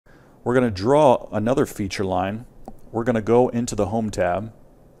We're going to draw another feature line. We're going to go into the Home tab.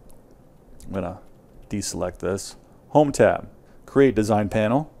 I'm going to deselect this. Home tab, create design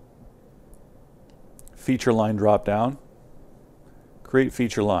panel, feature line drop down, create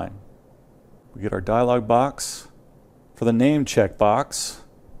feature line. We get our dialog box. For the name checkbox,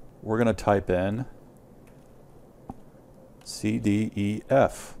 we're going to type in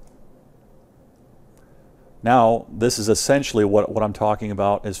CDEF. Now, this is essentially what I'm talking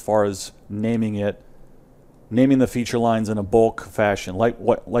about as far as naming it, naming the feature lines in a bulk fashion. Like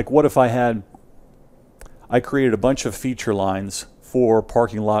what if I created a bunch of feature lines for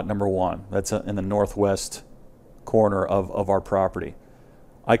parking lot number 1. That's in the northwest corner of our property.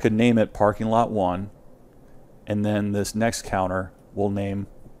 I could name it parking lot 1, and then this next counter will name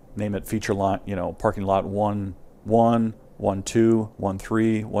it feature line, parking lot 1, 1, 1, 2, 1,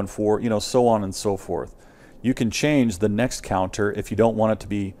 3, 1, 4, so on and so forth. You can change the next counter if you don't want it to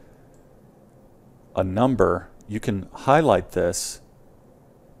be a number. You can highlight this,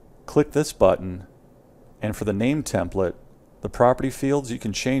 click this button, and for the name template, the property fields, you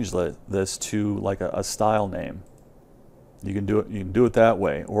can change this to like a style name. You can do it that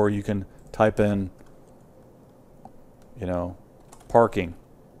way, or you can type in, parking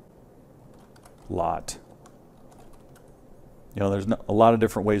lot. There's a lot of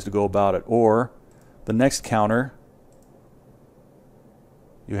different ways to go about it. Or the next counter,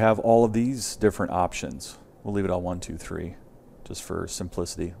 you have all of these different options. We'll leave it on 1, 2, 3, just for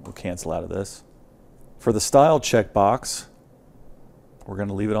simplicity. We'll cancel out of this. For the style checkbox, we're going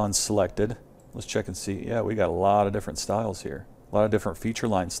to leave it on selected. Let's check and see. Yeah, we got a lot of different styles here. A lot of different feature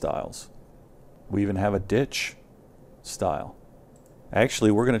line styles. We even have a ditch style.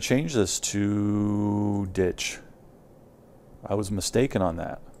 Actually, we're going to change this to ditch. I was mistaken on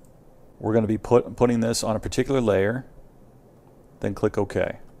that. We're going to be putting this on a particular layer, then click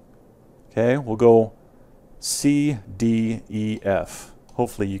OK. Okay, we'll go C, D, E, F.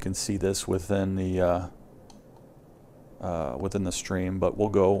 Hopefully you can see this within the stream, but we'll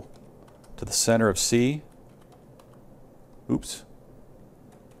go to the center of C. Oops.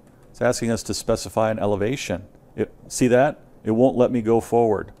 It's asking us to specify an elevation. See that? It won't let me go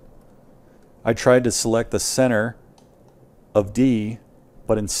forward. I tried to select the center of D,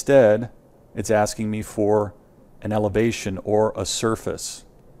 but instead it's asking me for an elevation or a surface.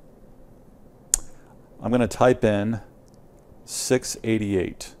 I'm going to type in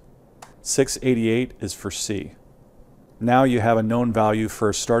 688. 688 is for C. Now you have a known value for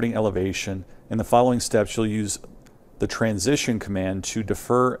a starting elevation. In the following steps, you'll use the transition command to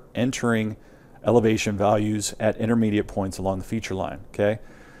defer entering elevation values at intermediate points along the feature line. Okay?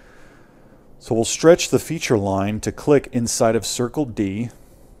 So we'll stretch the feature line to click inside of circle D.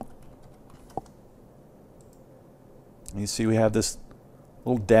 You see we have this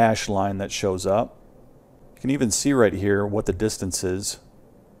little dash line that shows up. You can even see right here what the distance is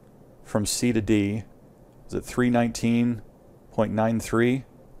from C to D. Is it 319.93?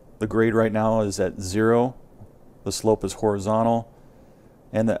 The grade right now is at 0. The slope is horizontal.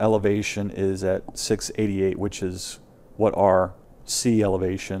 And the elevation is at 688, which is what our C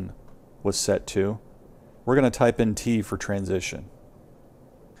elevation was set to. We're going to type in T for transition.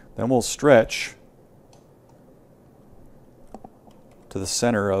 Then we'll stretch to the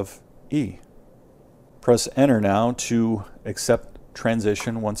center of E. Press enter now to accept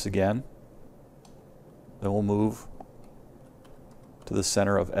transition once again. Then we'll move to the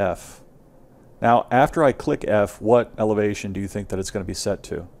center of F. Now, after I click F, what elevation do you think that it's going to be set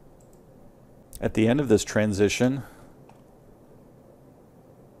to? At the end of this transition,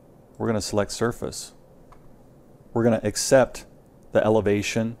 we're going to select surface. We're going to accept the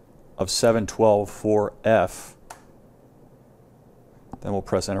elevation of 712 for F. Then we'll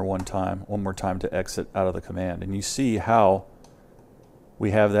press enter one more time to exit out of the command. And you see how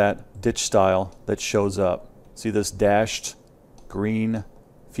we have that ditch style that shows up. See this dashed green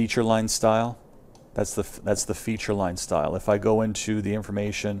feature line style? That's the feature line style. If I go into the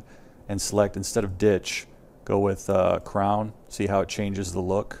information and select, instead of ditch, go with crown, see how it changes the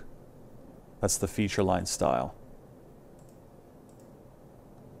look? That's the feature line style.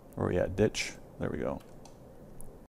 Where are we at? Ditch. There we go.